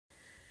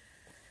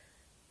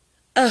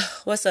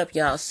What's up,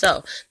 y'all?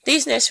 So,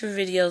 these next few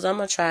videos, I'm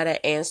gonna try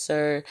to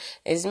answer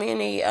as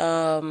many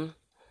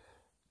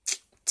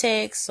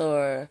texts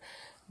or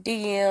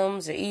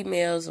DMs or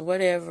emails or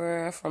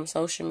whatever from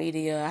social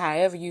media,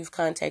 however you've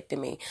contacted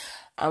me.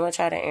 I'm gonna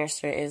try to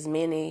answer as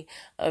many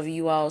of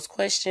you all's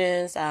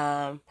questions.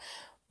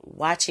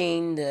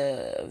 Watching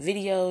the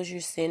videos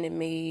you're sending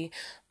me,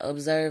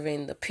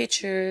 observing the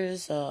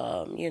pictures.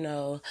 I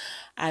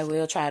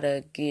will try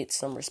to get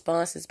some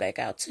responses back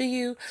out to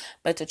you.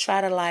 But to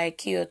try to like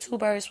kill two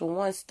birds with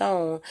one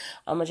stone,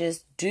 I'm gonna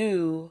just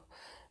do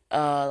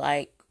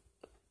like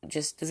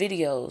just the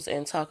videos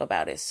and talk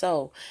about it.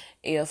 So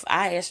if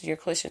I answer your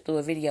question through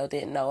a video,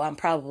 then no, I'm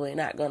probably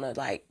not gonna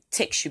like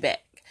text you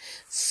back.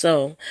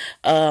 So,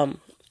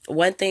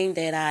 one thing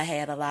that I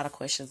had a lot of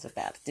questions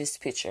about this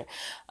picture.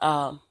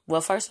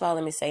 Well, first of all,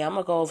 let me say I'm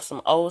gonna go over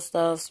some old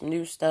stuff, some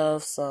new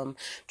stuff, some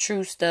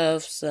true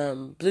stuff,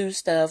 some blue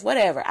stuff,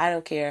 whatever. I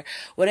don't care.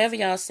 Whatever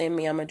y'all send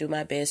me, I'm gonna do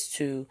my best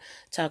to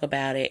talk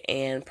about it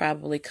and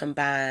probably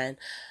combine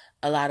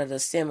a lot of the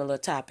similar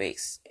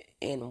topics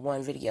in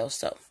one video.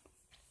 So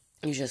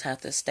you just have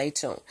to stay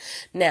tuned.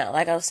 Now,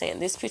 like I was saying,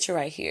 this picture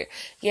right here.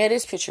 Yeah,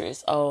 this picture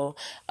is old,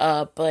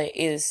 but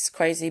it's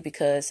crazy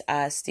because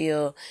I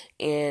still,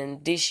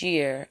 in this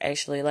year,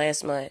 actually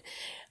last month,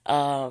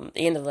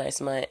 end of last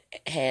month,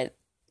 had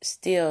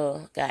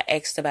still got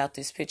asked about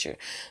this picture.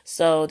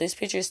 So this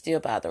picture is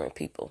still bothering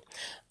people.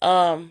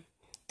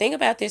 Thing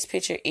about this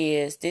picture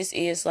is, this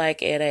is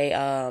like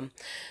a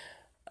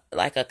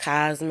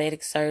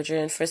cosmetic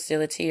surgeon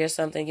facility or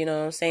something, you know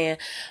what I'm saying?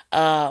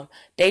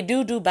 They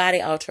do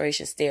body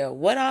alterations there.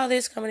 What all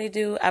this company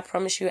do, I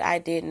promise you, I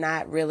did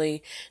not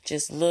really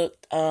just look.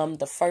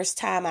 The first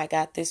time I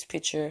got this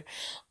picture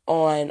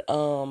on,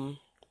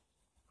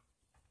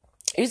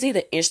 it was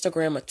either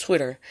Instagram or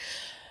Twitter.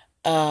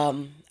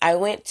 I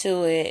went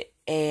to it,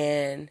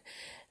 and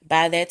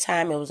by that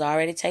time it was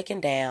already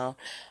taken down.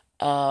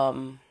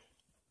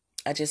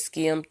 I just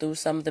skimmed through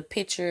some of the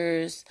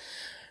pictures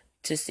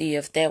to see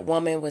if that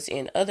woman was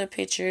in other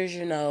pictures.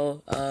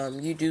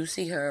 You do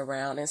see her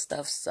around and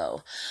stuff.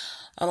 So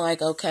I'm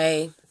like,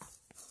 okay,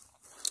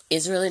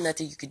 it's really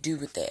nothing you could do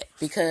with that.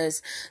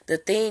 Because the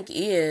thing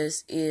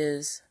is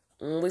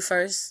when we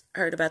first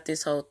heard about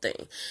this whole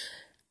thing,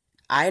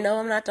 I know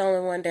I'm not the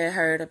only one that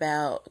heard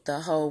about the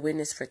whole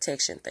witness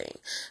protection thing.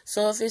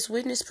 So if it's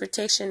witness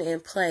protection in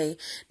play,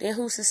 then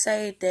who's to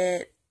say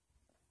that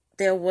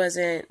there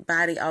wasn't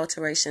body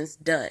alterations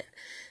done,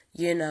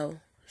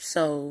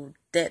 so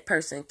that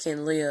person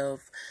can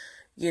live,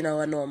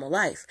 a normal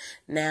life.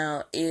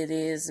 Now, it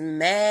is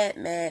mad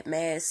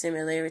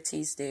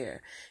similarities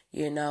there,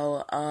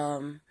 it's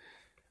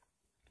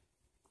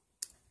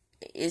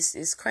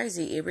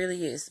crazy. It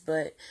really is.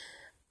 But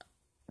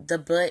the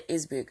butt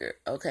is bigger,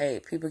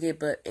 okay? People get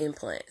butt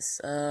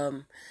implants.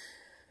 The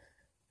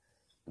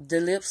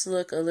lips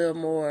look a little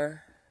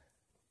more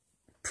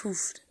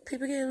poofed.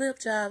 People get lip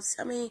jobs.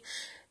 I mean,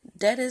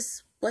 that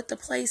is what the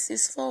place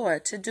is for,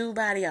 to do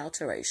body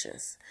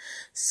alterations.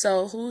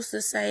 So who's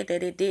to say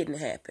that it didn't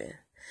happen?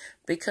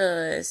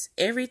 Because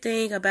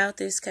everything about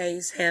this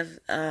case have,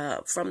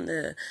 from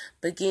the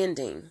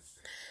beginning,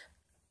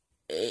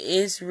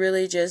 it's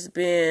really just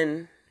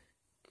been,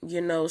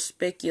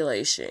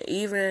 speculation.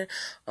 Even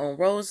on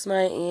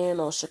Rosemont end,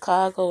 on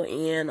Chicago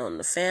end, on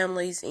the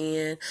family's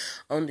end,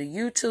 on the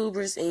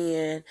YouTubers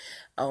end,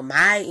 on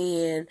my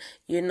end,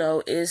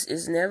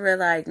 it's never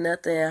like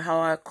nothing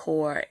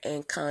hardcore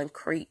and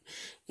concrete,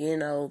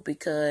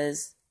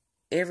 because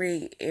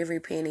every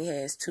penny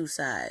has two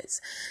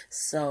sides.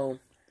 So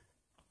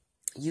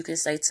you can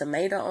say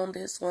tomato on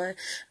this one.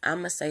 I'm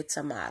gonna say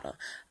tomato.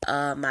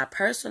 My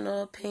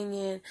personal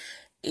opinion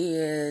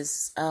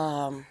is,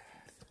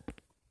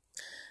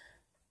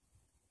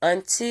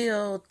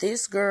 until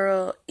this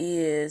girl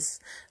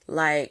is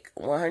like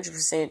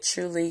 100%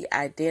 truly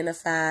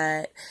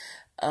identified,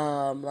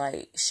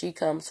 like she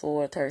comes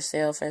forward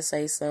herself and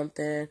say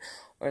something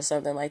or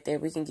something like that,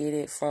 we can get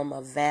it from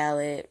a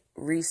valid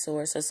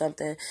resource or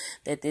something,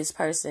 that this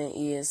person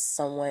is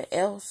someone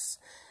else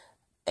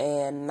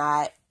and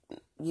not,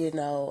 an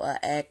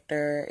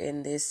actor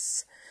in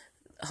this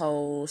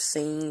whole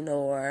scene,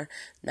 or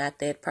not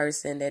that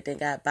person that they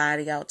got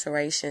body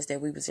alterations that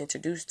we was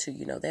introduced to,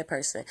 that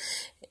person,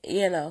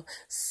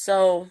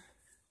 so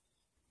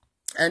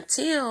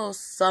until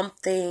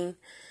something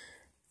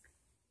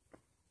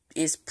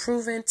is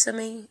proven to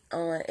me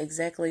on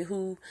exactly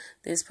who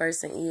this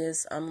person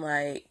is, I'm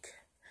like,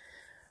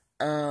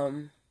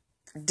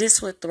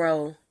 this would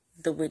throw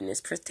the witness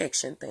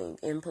protection thing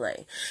in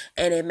play.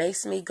 And it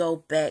makes me go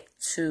back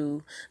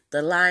to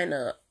the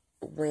lineup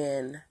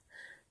when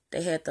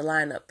they had the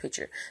lineup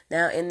picture.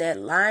 Now, in that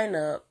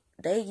lineup,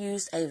 they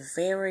used a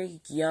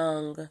very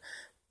young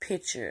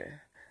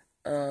picture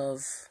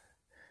of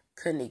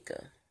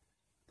Kanika,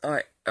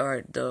 or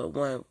the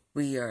one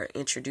we are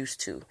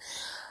introduced to.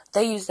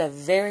 They used a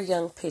very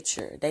young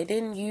picture. They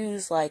didn't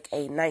use like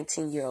a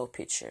 19-year-old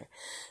picture.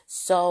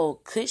 So,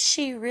 could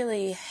she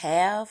really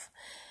have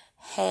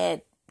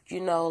had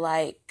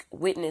like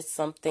witnessed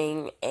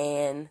something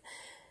and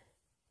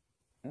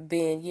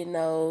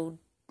been,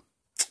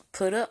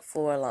 put up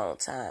for a long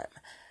time.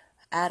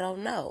 I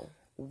don't know.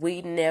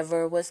 We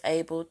never was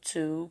able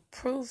to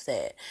prove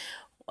that.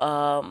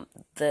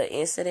 The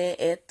incident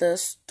at the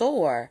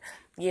store,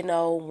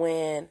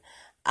 when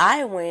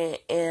I went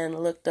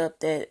and looked up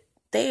that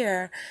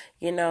there,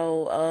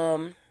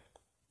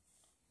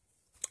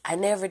 I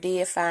never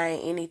did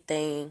find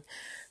anything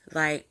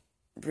like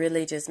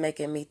really just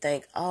making me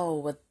think, oh,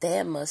 well,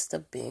 that must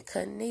have been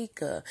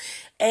Kanika.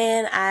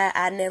 And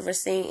I never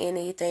seen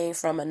anything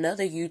from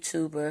another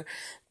YouTuber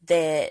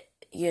that,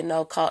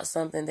 caught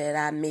something that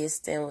I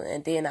missed.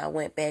 And then I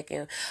went back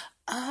and,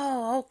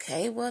 oh,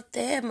 okay, well,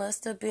 that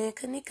must have been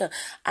Kanika.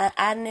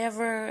 I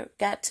never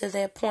got to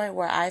that point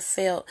where I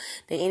felt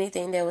that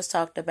anything that was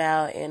talked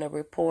about in a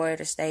report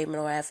or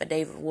statement or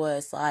affidavit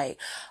was like,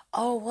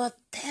 oh, well,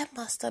 that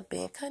must have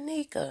been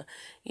Kanika,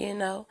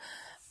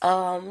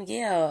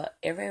 Yeah,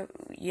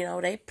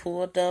 they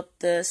pulled up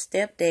the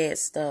stepdad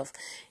stuff.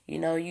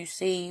 You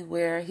see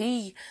where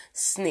he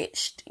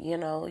snitched,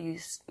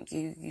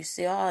 you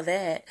see all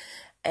that,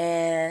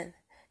 and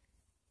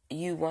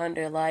you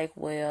wonder like,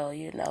 well,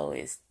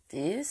 is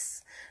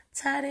this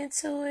tied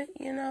into it,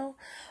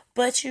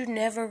 But you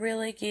never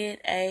really get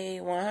a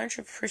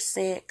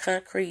 100%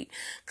 concrete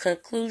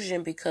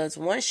conclusion, because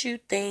once you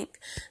think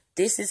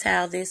this is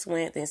how this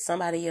went, then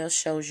somebody else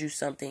shows you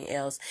something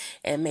else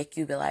and make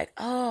you be like,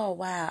 oh,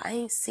 wow, I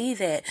ain't see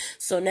that.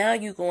 So now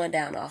you going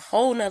down a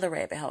whole nother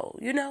rabbit hole,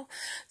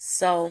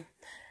 So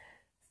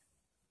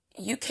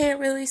you can't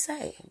really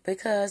say,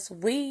 because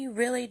we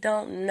really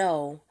don't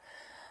know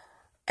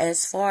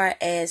as far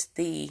as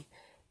the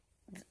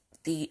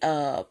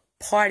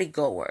party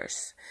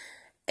goers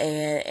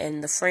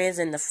and the friends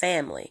and the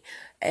family.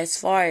 As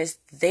far as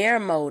their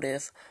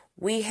motive,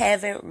 we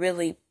haven't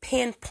really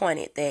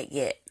pinpointed that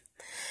yet.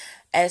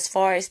 As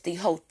far as the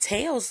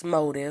hotel's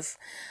motive,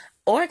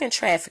 organ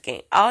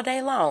trafficking all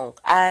day long.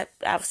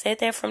 I've said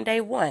that from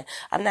day one.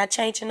 I'm not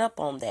changing up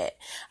on that.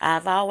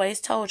 I've always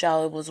told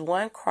y'all it was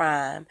one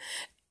crime.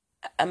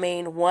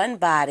 One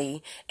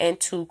body and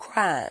two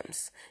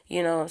crimes.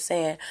 You know what I'm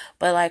saying?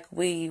 But like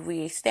we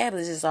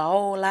established, there's a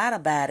whole lot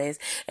of bodies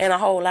and a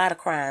whole lot of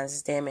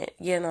crimes, damn it,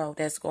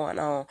 that's going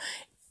on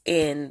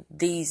in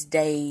these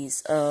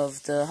days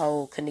of the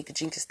whole Kanika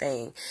Jenkins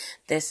thing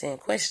that's in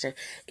question.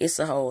 It's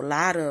a whole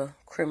lot of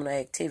criminal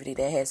activity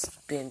that has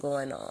been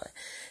going on,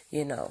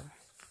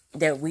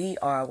 that we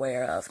are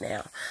aware of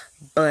now.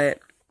 But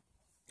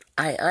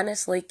I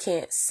honestly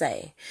can't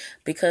say,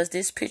 because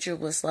this picture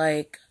was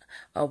like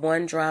a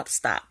one-drop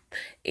stop.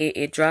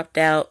 It dropped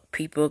out.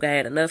 People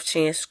got enough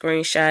chance to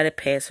screenshot it,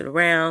 pass it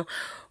around,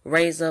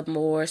 raise up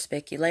more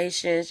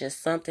speculations,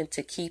 just something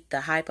to keep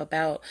the hype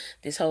about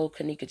this whole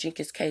Kanika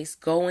Jenkins case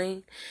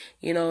going.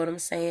 You know what I'm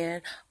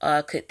saying?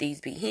 Could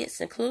these be hints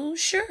and clues?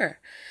 Sure.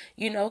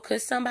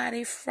 Could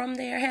somebody from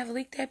there have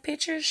leaked that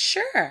picture?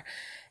 Sure.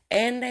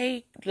 And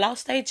they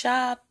lost their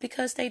job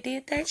because they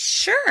did that?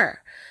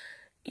 Sure.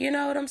 You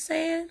know what I'm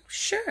saying?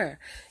 Sure.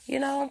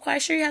 I'm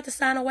quite sure you have to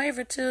sign a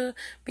waiver to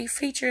be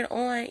featured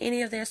on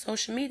any of their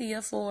social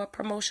media for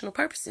promotional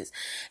purposes.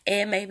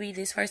 And maybe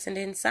this person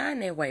didn't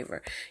sign that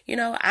waiver.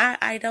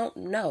 I don't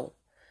know.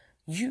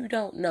 You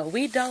don't know.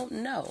 We don't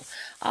know.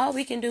 All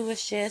we can do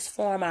is just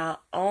form our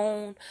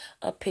own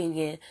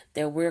opinion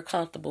that we're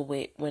comfortable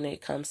with when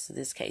it comes to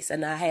this case.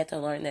 And I had to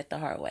learn that the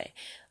hard way.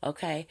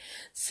 Okay?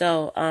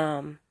 So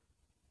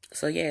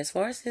yeah, as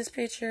far as this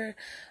picture,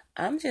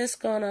 I'm just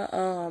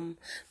gonna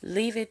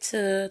leave it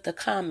to the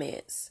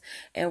comments,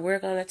 and we're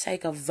gonna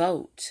take a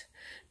vote.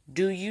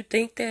 Do you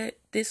think that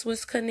this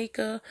was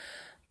Kanika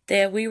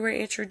that we were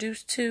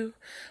introduced to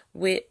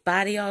with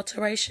body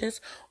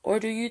alterations, or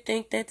do you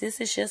think that this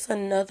is just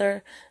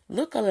another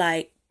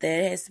look-alike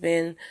that has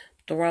been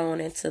thrown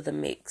into the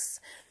mix?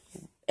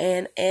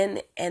 And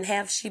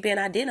have she been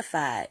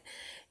identified?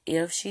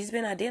 If she's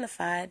been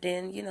identified,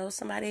 then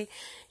somebody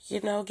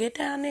get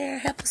down there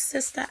and help a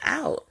sister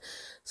out.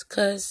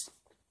 Because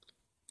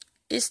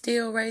it's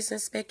still raising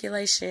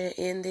speculation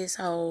in this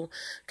whole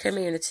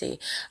community.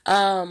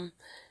 I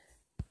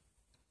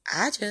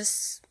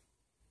just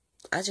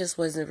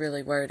wasn't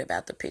really worried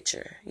about the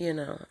picture.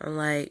 I'm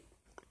like,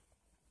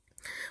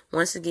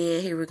 once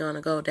again, here we're going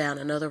to go down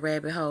another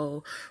rabbit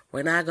hole.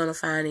 We're not going to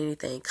find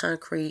anything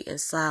concrete and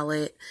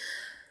solid.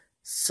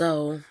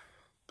 So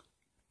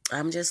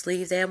I'm just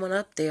leave that one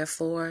up there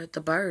for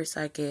the birds,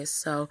 I guess.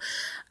 So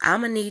I'm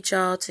going to need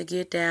y'all to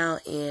get down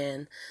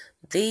in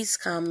these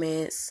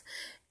comments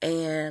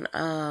and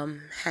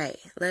hey,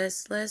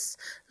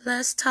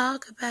 let's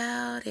talk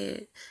about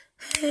it.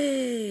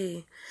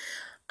 Hey.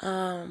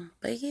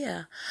 But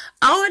yeah.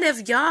 Oh, and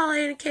if y'all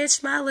didn't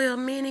catch my little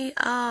mini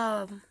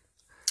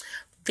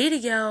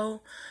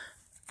video,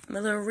 my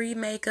little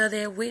remake of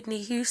that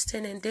Whitney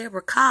Houston and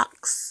Deborah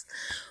Cox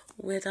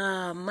with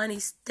Money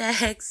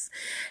Stacks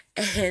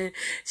and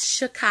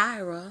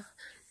Shakira.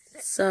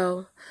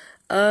 So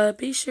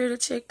be sure to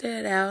check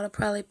that out. I'll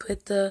probably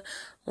put the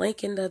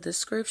link in the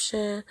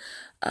description.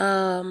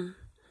 And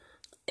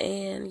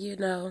and, you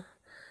know,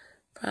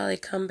 probably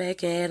come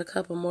back and add a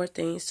couple more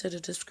things to the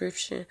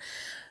description.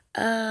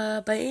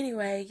 But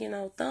anyway, you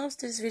know, thumbs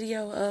this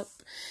video up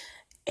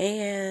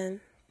and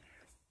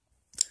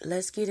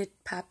let's get it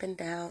popping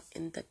down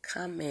in the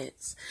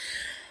comments.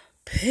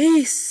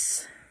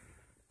 Peace.